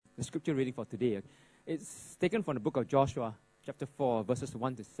the scripture reading for today. It's taken from the book of Joshua, chapter 4, verses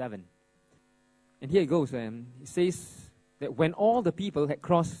 1 to 7. And here it goes. It says that when all the people had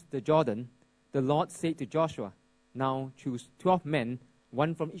crossed the Jordan, the Lord said to Joshua, "Now choose 12 men,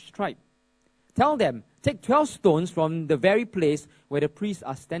 one from each tribe. Tell them, take 12 stones from the very place where the priests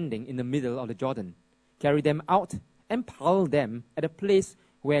are standing in the middle of the Jordan. Carry them out and pile them at the place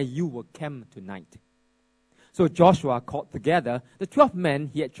where you will camp tonight." So Joshua called together the 12 men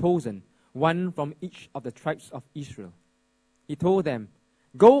he had chosen, one from each of the tribes of Israel. He told them,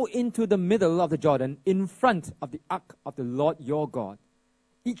 "Go into the middle of the Jordan in front of the ark of the Lord your God.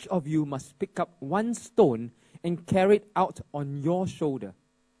 Each of you must pick up one stone and carry it out on your shoulder.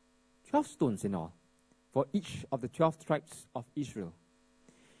 12 stones in all, for each of the 12 tribes of Israel.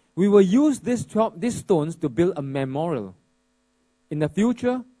 We will use these stones to build a memorial. In the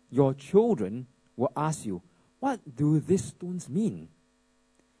future, your children will ask you, 'What do these stones mean?'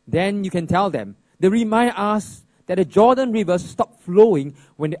 Then you can tell them, 'They remind us that the Jordan River stopped flowing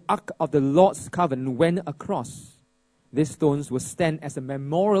when the ark of the Lord's covenant went across. These stones will stand as a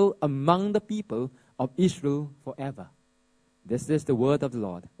memorial among the people of Israel forever.'" This is the word of the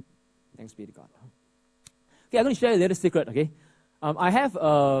Lord. Thanks be to God. Okay, I'm going to share a little secret, okay? I have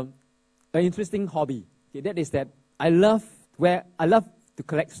an interesting hobby. Okay, that is that I love to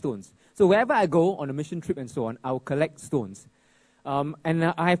collect stones. So wherever I go on a mission trip and so on, I will collect stones. And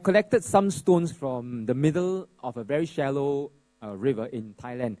I have collected some stones from the middle of a very shallow river in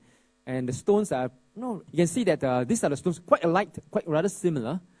Thailand. And the stones are, you can see that these are the stones quite alike, quite rather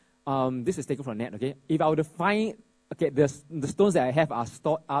similar. This is taken from net, okay? If I were to find, okay, the stones that I have are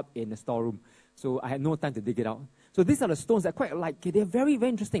stored up in the storeroom. So I had no time to dig it out. So these are the stones that are quite alike. Okay? They're very, very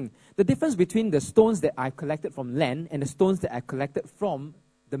interesting. The difference between the stones that I collected from land and the stones that I collected from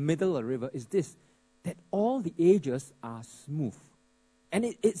the middle of the river is this, that all the edges are smooth.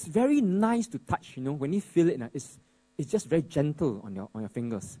 And it's very nice to touch, when you feel it, it's just very gentle on your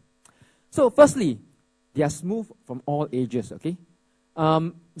fingers. So firstly, they are smooth from all edges, okay?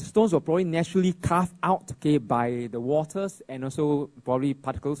 The stones were probably naturally carved out, okay, by the waters and also probably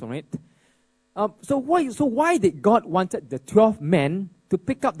particles from it. So why did God wanted the 12 men to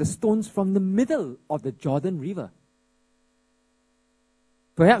pick up the stones from the middle of the Jordan River?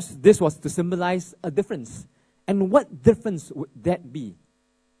 Perhaps this was to symbolize a difference. And what difference would that be?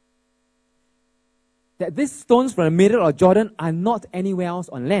 That these stones from the middle of Jordan are not anywhere else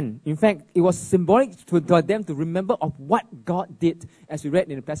on land. In fact, it was symbolic for them to remember of what God did, as we read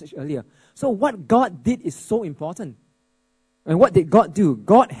in the passage earlier. So what God did is so important. And what did God do?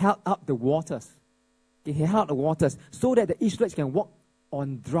 God held up the waters. He held the waters so that the Israelites can walk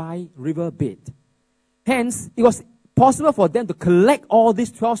on dry river bed. Hence, it was possible for them to collect all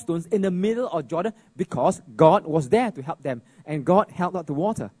these 12 stones in the middle of Jordan because God was there to help them. And God held up the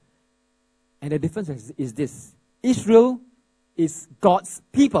water. And the difference is this. Israel is God's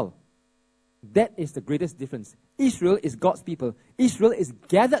people. That is the greatest difference. Israel is God's people. Israel is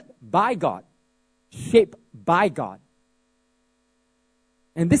gathered by God, shaped by God.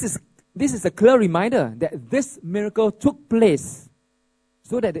 And this is a clear reminder that this miracle took place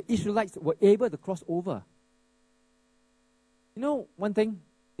so that the Israelites were able to cross over. One thing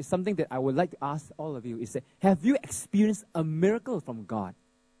is something that I would like to ask all of you is that, have you experienced a miracle from God?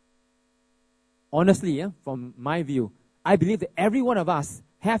 Honestly, from my view, I believe that every one of us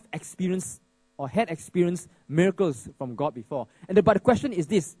have experienced or had experienced miracles from God before. But the question is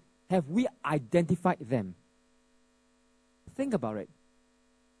this, have we identified them? Think about it.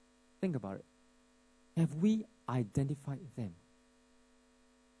 Think about it. Have we identified them?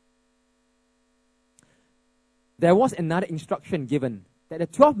 There was another instruction given that the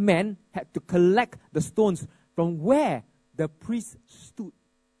 12 men had to collect the stones from where the priest stood.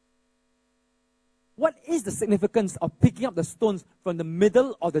 What is the significance of picking up the stones from the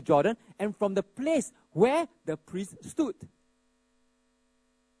middle of the Jordan and from the place where the priest stood?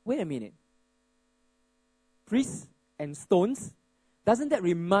 Wait a minute. Priests and stones, doesn't that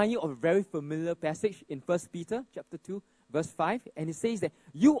remind you of a very familiar passage in 1 Peter chapter 2, verse 5? And it says that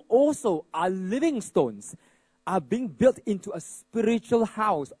you also are living stones, are being built into a spiritual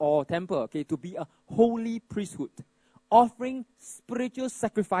house or temple, okay, to be a holy priesthood, offering spiritual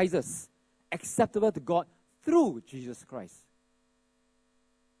sacrifices acceptable to God through Jesus Christ.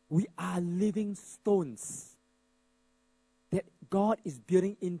 We are living stones that God is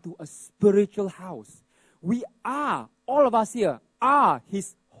building into a spiritual house. We are, all of us here, are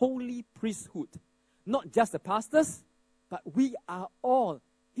His holy priesthood. Not just the pastors, but we are all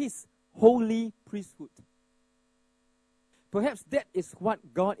His holy priesthood. Perhaps that is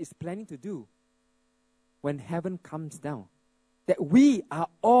what God is planning to do when heaven comes down. that we are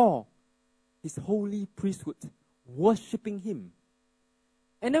all His holy priesthood, worshipping Him.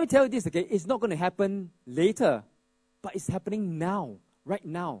 And let me tell you this, okay, it's not going to happen later, but it's happening now, right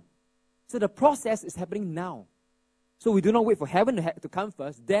now. So the process is happening now. So we do not wait for heaven to come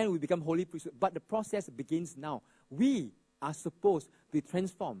first, then we become holy priesthood. But the process begins now. We are supposed to be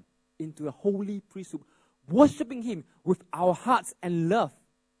transformed into a holy priesthood, worshipping Him with our hearts and love.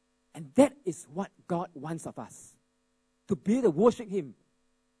 And that is what God wants of us, to be able to worship Him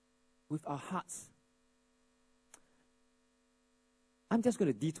with our hearts. I'm just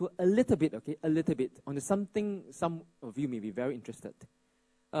going to detour a little bit, okay, on something some of you may be very interested.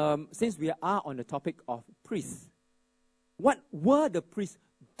 Since we are on the topic of priests, what were the priests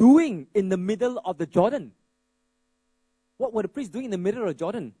doing in the middle of the Jordan? What were the priests doing in the middle of the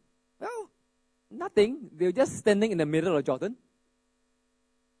Jordan? Well, nothing. They were just standing in the middle of Jordan.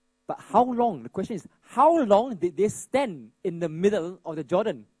 But how long? The question is, how long did they stand in the middle of the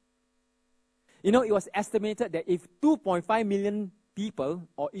Jordan? You know, it was estimated that if 2.5 million people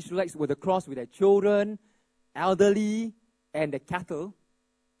or Israelites were to cross with their children, elderly, and the cattle,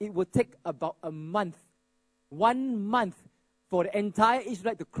 it would take about a month, 1 month, for the entire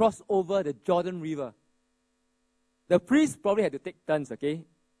Israelite to cross over the Jordan River. The priests probably had to take turns, okay,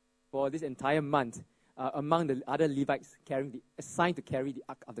 for this entire month among the other Levites assigned to carry the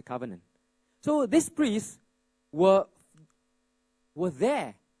Ark of the Covenant. So these priests were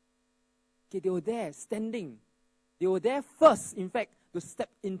there. Okay, they were there, standing. They were there first, in fact, to step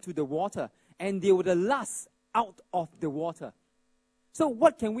into the water. And they were the last out of the water. So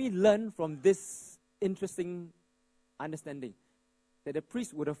what can we learn from this interesting understanding? That the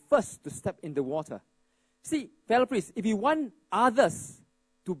priests were the first to step in the water. See, fellow priests, if you want others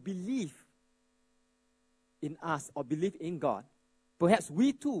to believe in us or believe in God, perhaps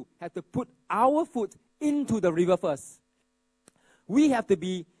we too have to put our foot into the river first. We have to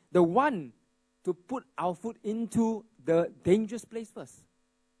be the one to put our foot into the dangerous place first.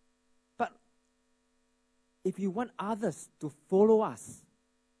 But if you want others to follow us,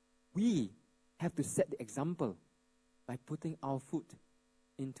 we have to set the example by putting our foot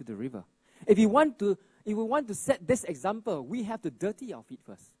into the river. If we want to set this example, we have to dirty our feet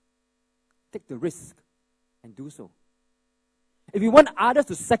first. Take the risk and do so. If we want others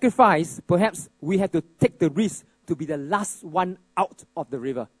to sacrifice, perhaps we have to take the risk to be the last one out of the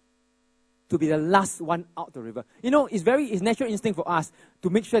river. To be the last one out of the river. You know, it's natural instinct for us to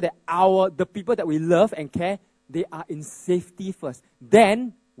make sure that the people that we love and care, they are in safety first.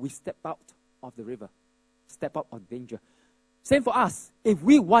 Then we step out of the river. Step out of danger. Same for us. If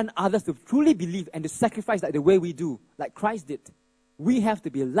we want others to truly believe and to sacrifice like the way we do, like Christ did, we have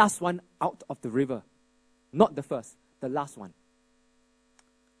to be the last one out of the river. Not the first, the last one.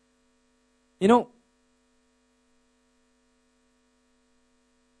 You know,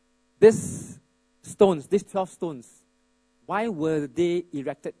 these 12 stones, why were they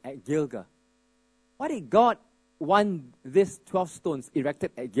erected at Gilgal? Why did God want these 12 stones erected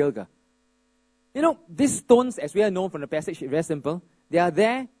at Gilgal? You know, these stones, as we are known from the passage, is very simple. They are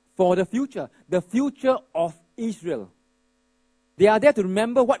there for the future of Israel. They are there to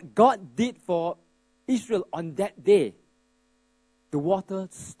remember what God did for Israel on that day. The water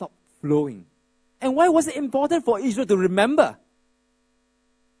stopped flowing. And why was it important for Israel to remember?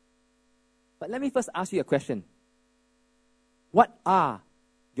 But let me first ask you a question. What are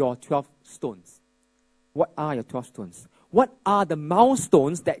your 12 stones? What are your 12 stones? What are the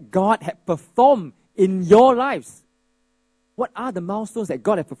milestones that God had performed in your lives? What are the milestones that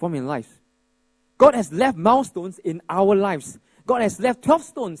God has performed in your lives? God has left milestones in our lives. God has left 12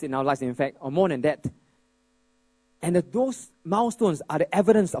 stones in our lives, in fact, or more than that. And those milestones are the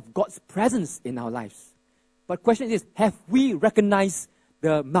evidence of God's presence in our lives. But the question is, have we recognized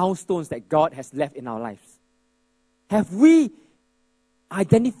the milestones that God has left in our lives? Have we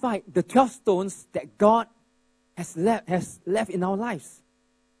identified the 12 stones that God has left in our lives?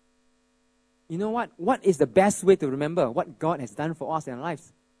 You know what? What is the best way to remember what God has done for us in our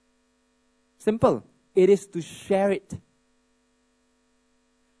lives? Simple. It is to share it.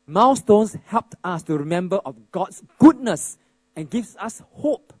 Milestones helped us to remember of God's goodness and gives us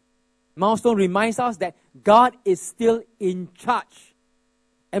hope. Milestone reminds us that God is still in charge.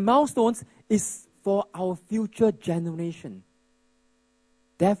 And milestones is for our future generation.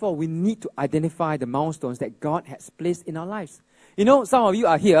 Therefore, we need to identify the milestones that God has placed in our lives. You know, some of you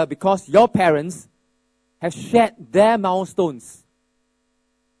are here because your parents have shared their milestones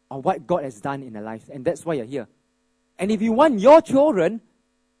on what God has done in their lives. And that's why you're here. And if you want your children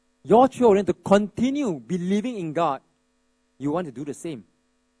to continue believing in God, you want to do the same.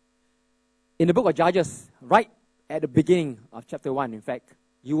 In the book of Judges, right at the beginning of chapter 1, in fact,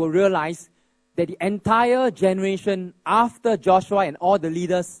 you will realize that the entire generation after Joshua and all the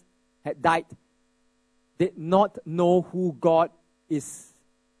leaders had died did not know who God is.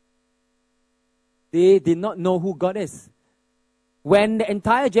 They did not know who God is. When the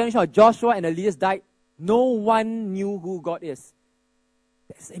entire generation of Joshua and the leaders died, no one knew who God is.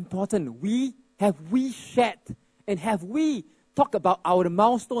 That's important. Have we shared and have we talked about our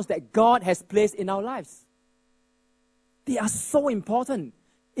milestones that God has placed in our lives? They are so important.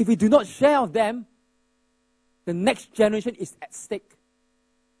 If we do not share of them, the next generation is at stake.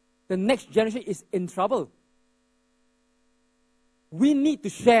 The next generation is in trouble. We need to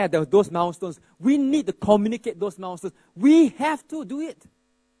share those milestones. We need to communicate those milestones. We have to do it.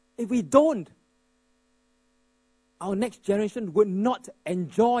 If we don't, our next generation would not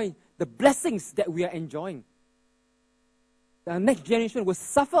enjoy the blessings that we are enjoying. The next generation will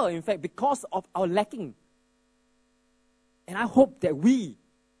suffer, in fact, because of our lacking. And I hope that we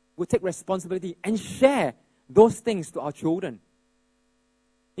will take responsibility and share those things to our children.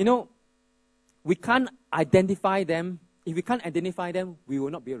 You know, we can't identify them. If we can't identify them, we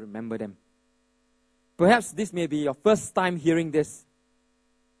will not be able to remember them. Perhaps this may be your first time hearing this,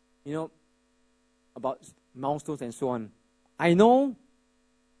 you know, about milestones and so on. I know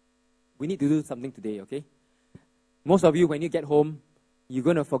we need to do something today, okay? Most of you, when you get home, you're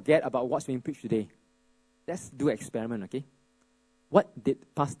going to forget about what's being preached today. Let's do an experiment, okay? What did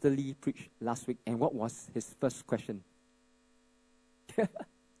Pastor Lee preach last week, and what was his first question?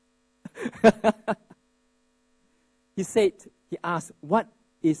 He asked, what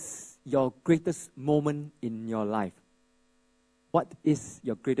is your greatest moment in your life? What is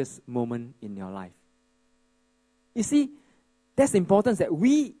your greatest moment in your life? You see, that's the importance that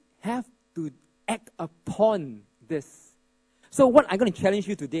we have to act upon this. So what I'm going to challenge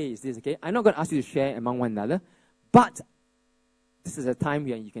you today is this, okay? I'm not going to ask you to share among one another, but this is a time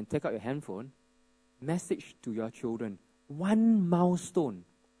when you can take out your handphone, message to your children, one milestone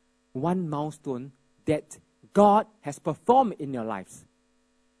that God has performed in your lives.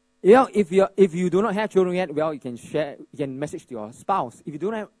 You know, if you do not have children yet, well, you can message to your spouse. If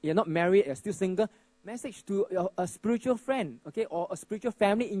you're not married, you're still single, message to a spiritual friend, okay, or a spiritual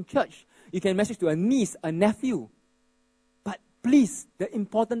family in church. You can message to a niece, a nephew. But please, the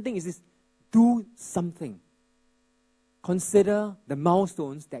important thing is this: do something. Consider the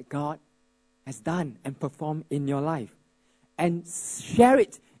milestones that God has done and performed in your life, and share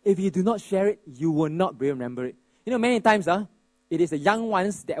it. If you do not share it, you will not remember it. You know, many times, it is the young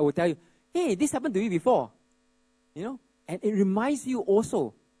ones that will tell you, hey, this happened to me before. You know, and it reminds you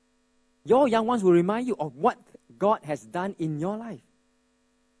also. Your young ones will remind you of what God has done in your life.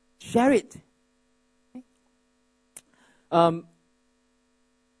 Share it. Okay?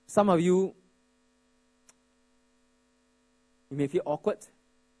 Some of you may feel awkward.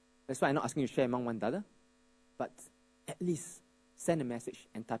 That's why I'm not asking you to share among one another. But at least send a message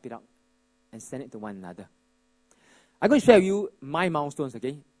and type it out and send it to one another. I'm going to share with you my milestones,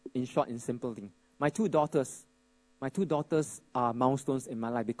 okay? In short, in simple thing. My two daughters are milestones in my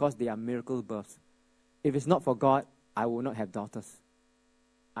life because they are miracle births. If it's not for God, I will not have daughters.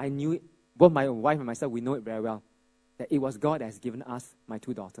 I knew it. Both my wife and myself, we know it very well. That it was God that has given us my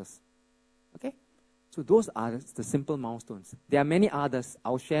two daughters. Okay? So those are the simple milestones. There are many others.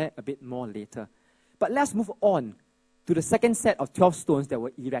 I'll share a bit more later. But let's move on to the second set of 12 stones that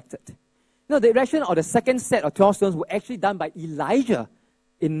were erected. You know, the erection of the second set of 12 stones were actually done by Elijah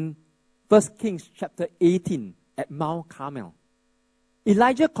in 1 Kings chapter 18 at Mount Carmel.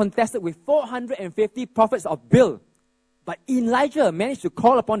 Elijah contested with 450 prophets of Baal, but Elijah managed to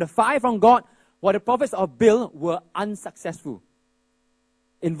call upon the fire from God, while the prophets of Baal were unsuccessful.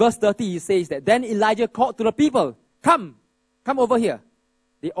 In verse 30, he says that, then Elijah called to the people, come over here.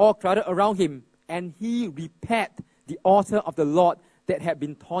 They all crowded around him, and he repaired the altar of the Lord that had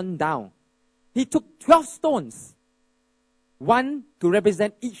been torn down. He took 12 stones, one to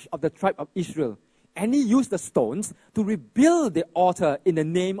represent each of the tribe of Israel, and he used the stones to rebuild the altar in the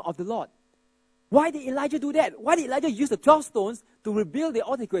name of the Lord. Why did Elijah do that? Why did Elijah use the 12 stones to rebuild the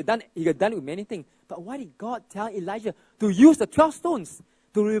altar? He could have done it with many things. But why did God tell Elijah to use the 12 stones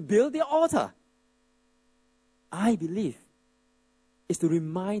to rebuild the altar? I believe it's to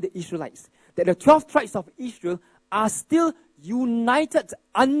remind the Israelites that the 12 tribes of Israel are still united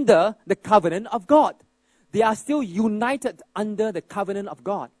under the covenant of God. They are still united under the covenant of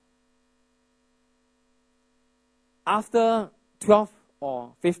God. After 12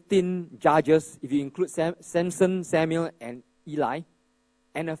 or 15 judges, if you include Samson, Samuel, and Eli,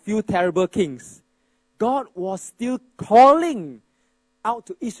 and a few terrible kings, God was still calling out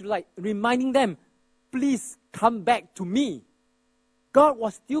to Israelites, reminding them, please come back to me. God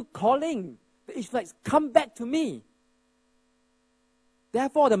was still calling the Israelites, come back to me.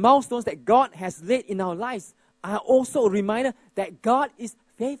 Therefore, the milestones that God has laid in our lives are also a reminder that God is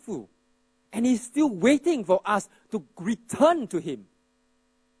faithful. And He's still waiting for us to return to Him.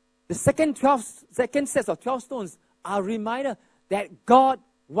 The second sets of 12 stones are a reminder that God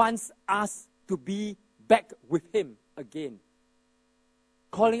wants us to be back with Him again.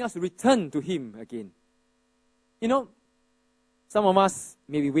 Calling us to return to Him again. You know, some of us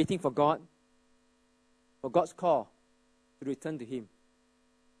may be waiting for God, for God's call to return to Him.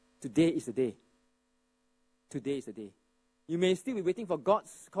 Today is the day. Today is the day. You may still be waiting for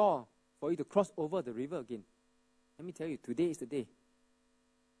God's call for you to cross over the river again. Let me tell you, today is the day.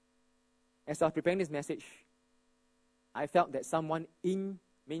 As I was preparing this message, I felt that someone in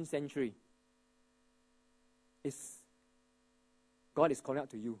Main Sanctuary God is calling out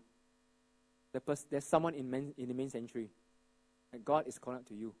to you. There's someone in the Main Sanctuary, and God is calling out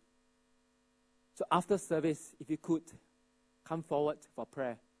to you. So after service, if you could come forward for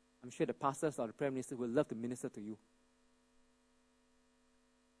prayer, I'm sure the pastors or the prayer minister will love to minister to you.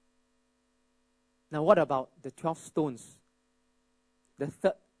 Now, what about the 12 stones? The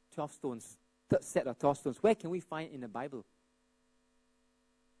third 12 stones, third set of 12 stones. Where can we find in the Bible?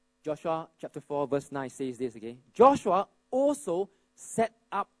 Joshua chapter 4 verse 9 says this again. Joshua also set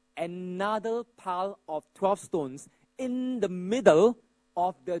up another pile of 12 stones in the middle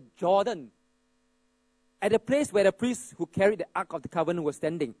of the Jordan, at the place where the priests who carried the Ark of the Covenant were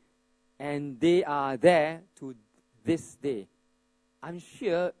standing. And they are there to this day. I'm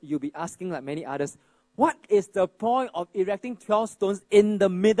sure you'll be asking, like many others, what is the point of erecting 12 stones in the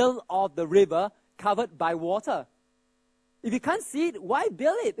middle of the river covered by water? If you can't see it, why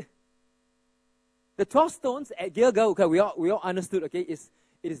build it? The 12 stones at Gilgal, okay, we all understood, okay, it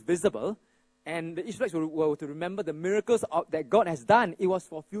is visible. And the Israelites were to remember the miracles that God has done. It was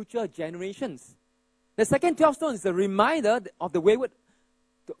for future generations. The second 12 stones is a reminder of the wayward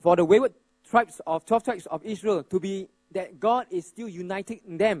 12 tribes of Israel to be that God is still uniting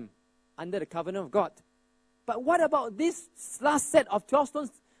them under the covenant of God. But what about this last set of 12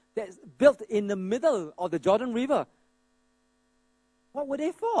 stones that's built in the middle of the Jordan River? What were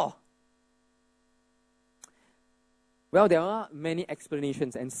they for? Well, there are many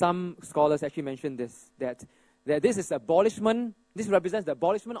explanations, and some scholars actually mention this, that this represents the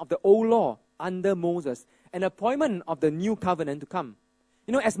abolishment of the old law under Moses, and appointment of the new covenant to come.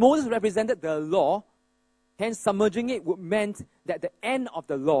 You know, as Moses represented the law, hence submerging it meant that the end of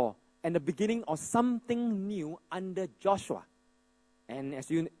the law and the beginning of something new under Joshua. And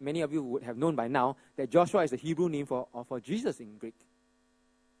as many of you would have known by now, that Joshua is the Hebrew name for Jesus in Greek.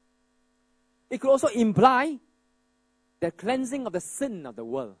 It could also imply the cleansing of the sin of the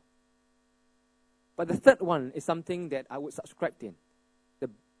world. But the third one is something that I would subscribe to, the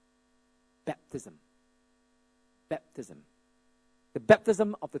baptism. Baptism. The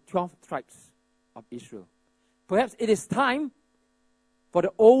baptism of the 12 tribes of Israel. Perhaps it is time for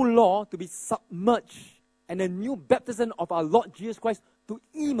the old law to be submerged and a new baptism of our Lord Jesus Christ to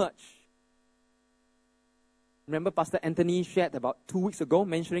emerge. Remember Pastor Anthony shared about 2 weeks ago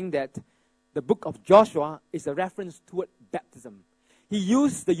mentioning that the book of Joshua is a reference toward baptism. He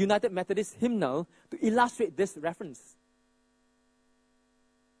used the United Methodist hymnal to illustrate this reference.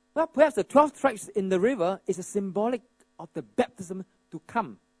 Well, perhaps the 12 tribes in the river is a symbolic of the baptism to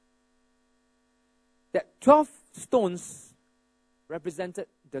come. That 12 stones represented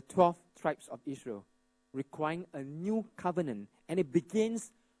the 12 tribes of Israel, requiring a new covenant. And it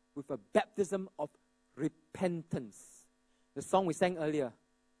begins with a baptism of repentance. The song we sang earlier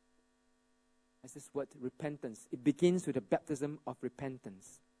has this word, repentance. It begins with a baptism of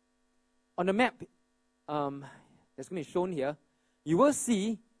repentance. On the map that's going to be shown here, you will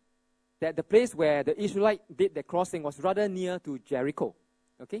see that the place where the Israelites did their crossing was rather near to Jericho.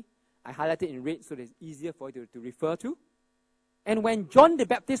 Okay? I highlighted in red so that it's easier for you to refer to. And when John the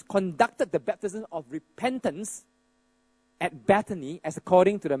Baptist conducted the baptism of repentance at Bethany, as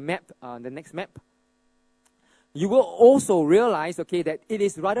according to the map, the next map, you will also realize, okay, that it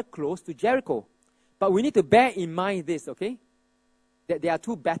is rather close to Jericho. But we need to bear in mind this, okay, that there are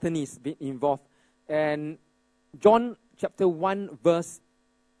two Bethanies involved. And John chapter 1 verse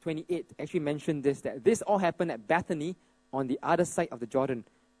 28 actually mentioned this, that this all happened at Bethany on the other side of the Jordan,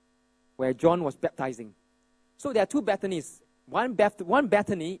 where John was baptizing. So there are two Bethanies. One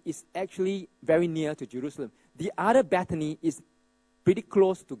Bethany is actually very near to Jerusalem. The other Bethany is pretty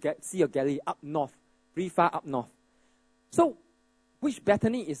close to Sea of Galilee, up north, pretty far up north. So, which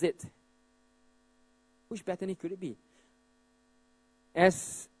Bethany is it? Which Bethany could it be?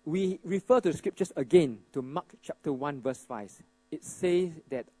 As we refer to the scriptures again, to Mark chapter 1, verse 5. It says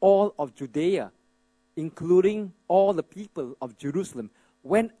that all of Judea, including all the people of Jerusalem,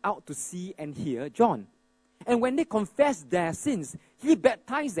 went out to see and hear John. And when they confessed their sins, he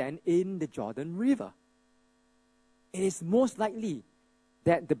baptized them in the Jordan River. It is most likely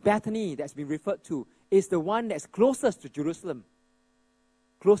that the Bethany that's been referred to is the one that's closest to Jerusalem,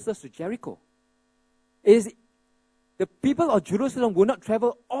 closest to Jericho. It is the people of Jerusalem will not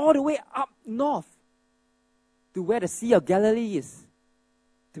travel all the way up north to where the Sea of Galilee is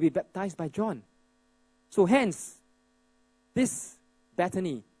to be baptized by John. So hence, this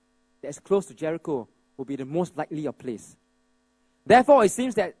Bethany that is close to Jericho will be the most likely of place. Therefore, it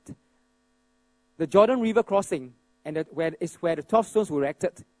seems that the Jordan River crossing and where the 12 stones were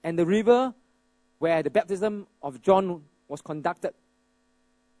erected, and the river where the baptism of John was conducted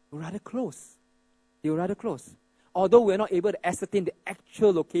were rather close. They were rather close. Although we're not able to ascertain the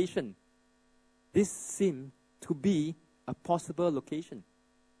actual location, this seemed to be a possible location.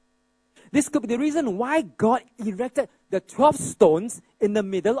 This could be the reason why God erected the 12 stones in the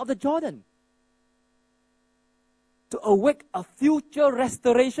middle of the Jordan, to awake a future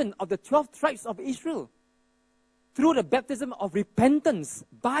restoration of the 12 tribes of Israel through the baptism of repentance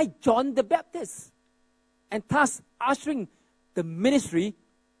by John the Baptist, and thus ushering the ministry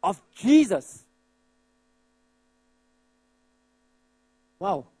of Jesus.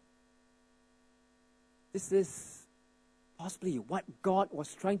 Wow. This is possibly what God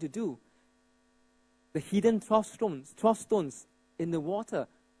was trying to do. The hidden 12 stones in the water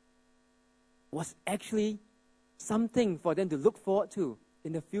was actually something for them to look forward to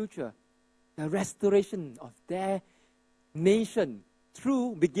in the future. The restoration of their nation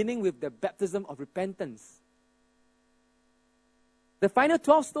beginning with the baptism of repentance. The final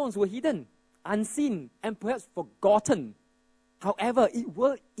 12 stones were hidden, unseen, and perhaps forgotten. However, it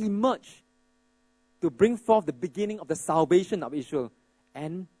will emerge to bring forth the beginning of the salvation of Israel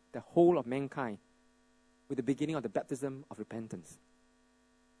and the whole of mankind with the beginning of the baptism of repentance.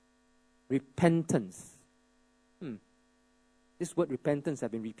 Repentance. This word repentance has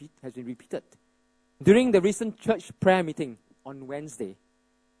been repeated. During the recent church prayer meeting on Wednesday,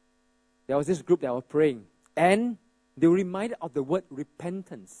 there was this group that were praying, and they were reminded of the word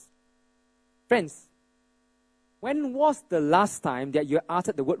repentance. Friends, when was the last time that you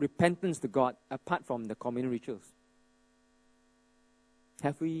uttered the word repentance to God apart from the communal rituals?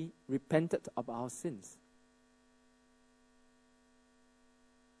 Have we repented of our sins?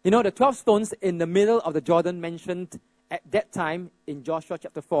 You know, the 12 stones in the middle of the Jordan mentioned at that time in Joshua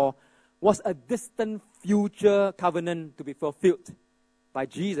chapter 4 was a distant future covenant to be fulfilled by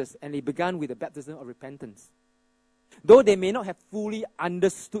Jesus, and it began with the baptism of repentance. Though they may not have fully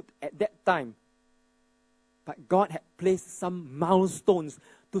understood at that time, but God had placed some milestones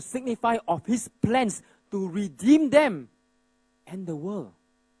to signify of His plans to redeem them and the world.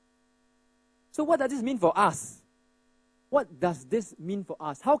 So what does this mean for us? What does this mean for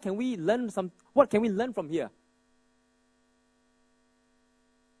us? What can we learn from here?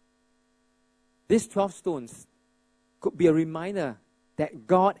 These 12 stones could be a reminder that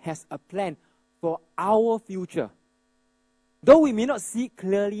God has a plan for our future. Though we may not see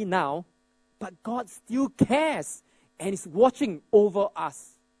clearly now, but God still cares and is watching over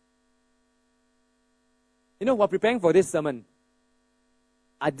us. You know, while preparing for this sermon,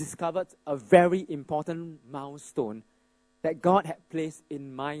 I discovered a very important milestone that God had placed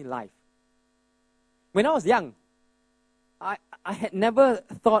in my life. When I was young, I had never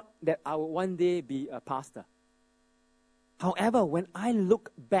thought that I would one day be a pastor. However, when I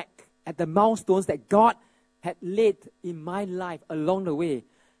look back at the milestones that God had laid in my life along the way,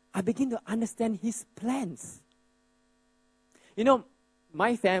 I begin to understand His plans. You know,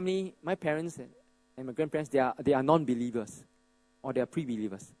 my family, my parents and my grandparents, they are non-believers or they are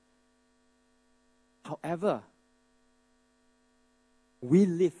pre-believers. However, we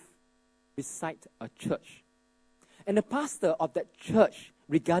live beside a church. And the pastor of that church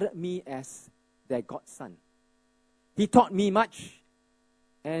regarded me as their godson. He taught me much.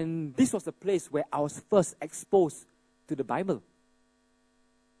 And this was the place where I was first exposed to the Bible.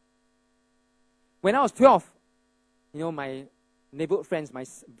 When I was 12, you know, my neighborhood friends, my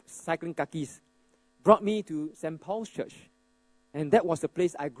cycling kakis, brought me to St. Paul's Church. And that was the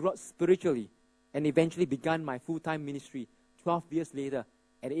place I grew up spiritually and eventually began my full-time ministry 12 years later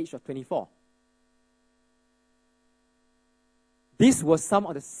at the age of 24. These were some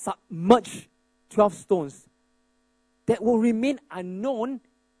of the submerged 12 stones that will remain unknown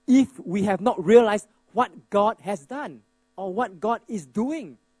if we have not realized what God has done or what God is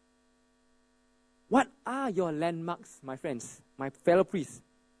doing. What are your landmarks, my friends, my fellow priests?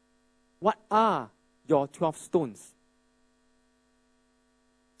 What are your 12 stones?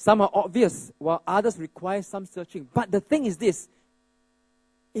 Some are obvious, while others require some searching. But the thing is this,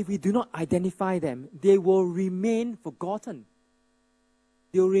 if we do not identify them, they will remain forgotten.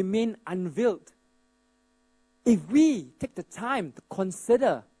 They will remain unveiled. If we take the time to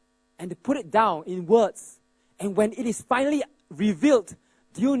consider and to put it down in words, and when it is finally revealed,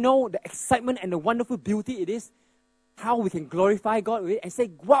 do you know the excitement and the wonderful beauty it is? How we can glorify God with it and say,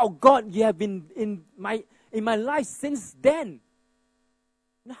 wow, God, you have been in my life since then.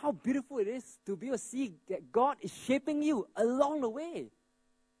 You know how beautiful it is to be able to see that God is shaping you along the way.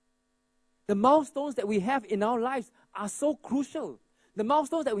 The milestones that we have in our lives are so crucial. The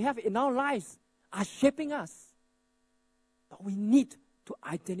milestones that we have in our lives are shaping us. But we need to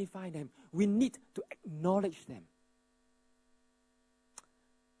identify them. We need to acknowledge them.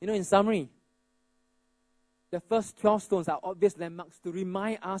 You know, in summary, the first 12 stones are obvious landmarks to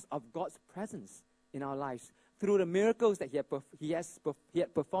remind us of God's presence in our lives through the miracles that He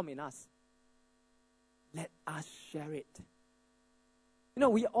had performed in us. Let us share it. You know,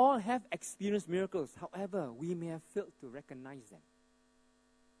 we all have experienced miracles. However, we may have failed to recognize them.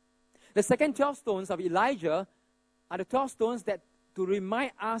 The second 12 stones of Elijah are the 12 stones that to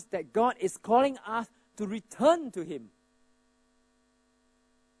remind us that God is calling us to return to Him.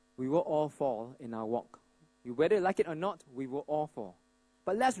 We will all fall in our walk. Whether you like it or not, we will all fall.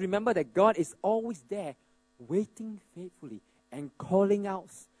 But let's remember that God is always there, waiting faithfully and calling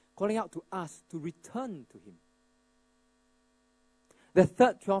out to us to return to Him. The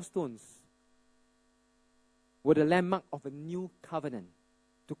third 12 stones were the landmark of a new covenant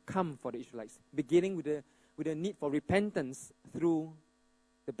to come for the Israelites, beginning with the need for repentance through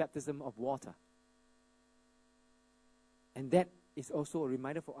the baptism of water. And that is also a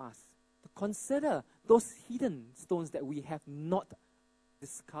reminder for us to consider those hidden stones that we have not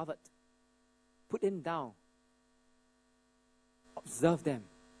discovered. Put them down. Observe them.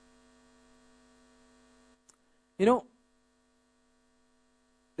 You know,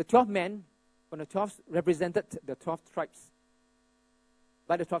 the 12 men, when the 12 represented the 12 tribes,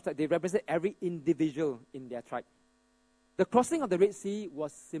 by the 12 tribes, they represent every individual in their tribe. The crossing of the Red Sea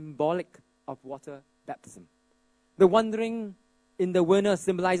was symbolic of water baptism. The wandering in the wilderness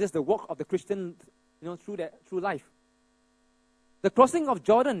symbolizes the walk of the Christian, through life. The crossing of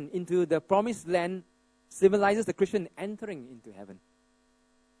Jordan into the promised land symbolizes the Christian entering into heaven.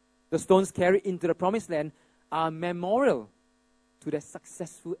 The stones carried into the promised land are memorial to their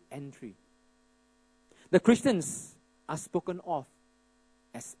successful entry. The Christians are spoken of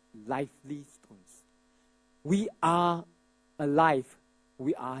as lively stones. We are alive.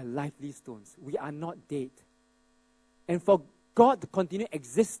 We are lively stones. We are not dead. And for God to continue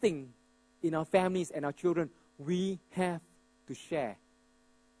existing in our families and our children, we have to share.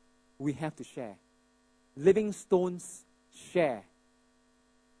 We have to share. Living stones share.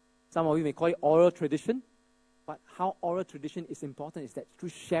 Some of you may call it oral tradition, but how oral tradition is important is that through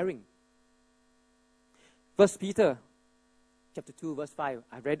sharing. 1 Peter chapter 2, verse 5,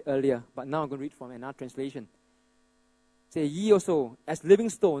 I read earlier, but now I'm going to read from another translation. Say, ye also, as living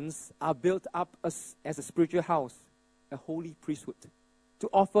stones, are built up as a spiritual house, a holy priesthood, to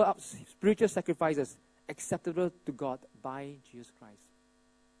offer up spiritual sacrifices acceptable to God by Jesus Christ.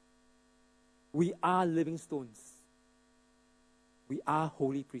 We are living stones. We are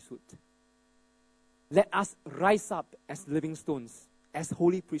holy priesthood. Let us rise up as living stones, as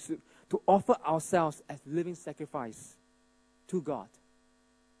holy priesthood, to offer ourselves as living sacrifice to God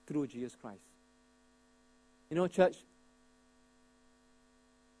through Jesus Christ. You know, church,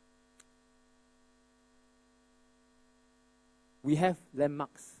 we have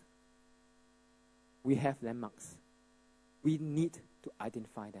landmarks. We have landmarks. We need to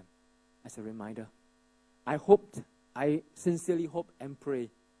identify them as a reminder. I sincerely hope and pray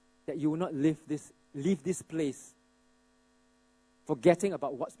that you will not leave this place forgetting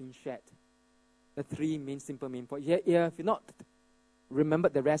about what's been shared. The three simple main points. If you've not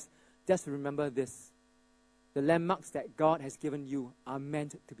remembered the rest, just remember this. The landmarks that God has given you are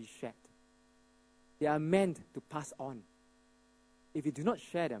meant to be shared. They are meant to pass on. If you do not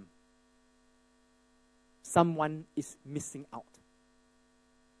share them, someone is missing out.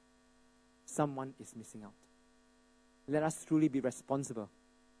 Someone is missing out. Let us truly be responsible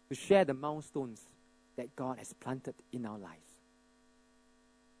to share the milestones that God has planted in our lives.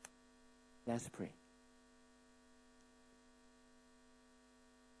 Let's pray.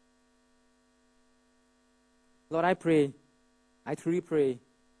 Lord, I truly pray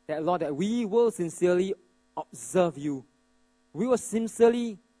that, Lord, that we will sincerely observe you. We will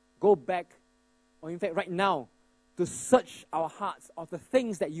sincerely go back, or in fact right now, to search our hearts of the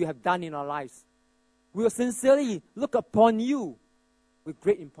things that you have done in our lives. We will sincerely look upon you with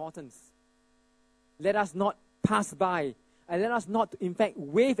great importance. Let us not pass by, and let us not, in fact,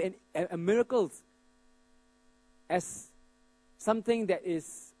 wave miracles as something that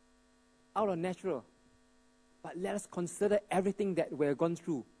is out of natural. But let us consider everything that we have gone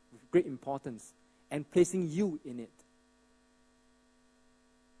through with great importance and placing you in it.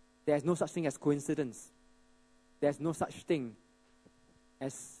 There is no such thing as coincidence. There is no such thing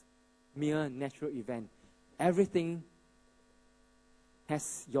as mere natural event. Everything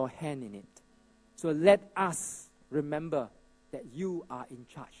has your hand in it. So let us remember that you are in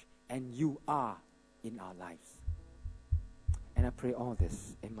charge and you are in our lives. And I pray all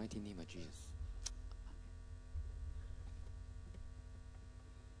this in the mighty name of Jesus.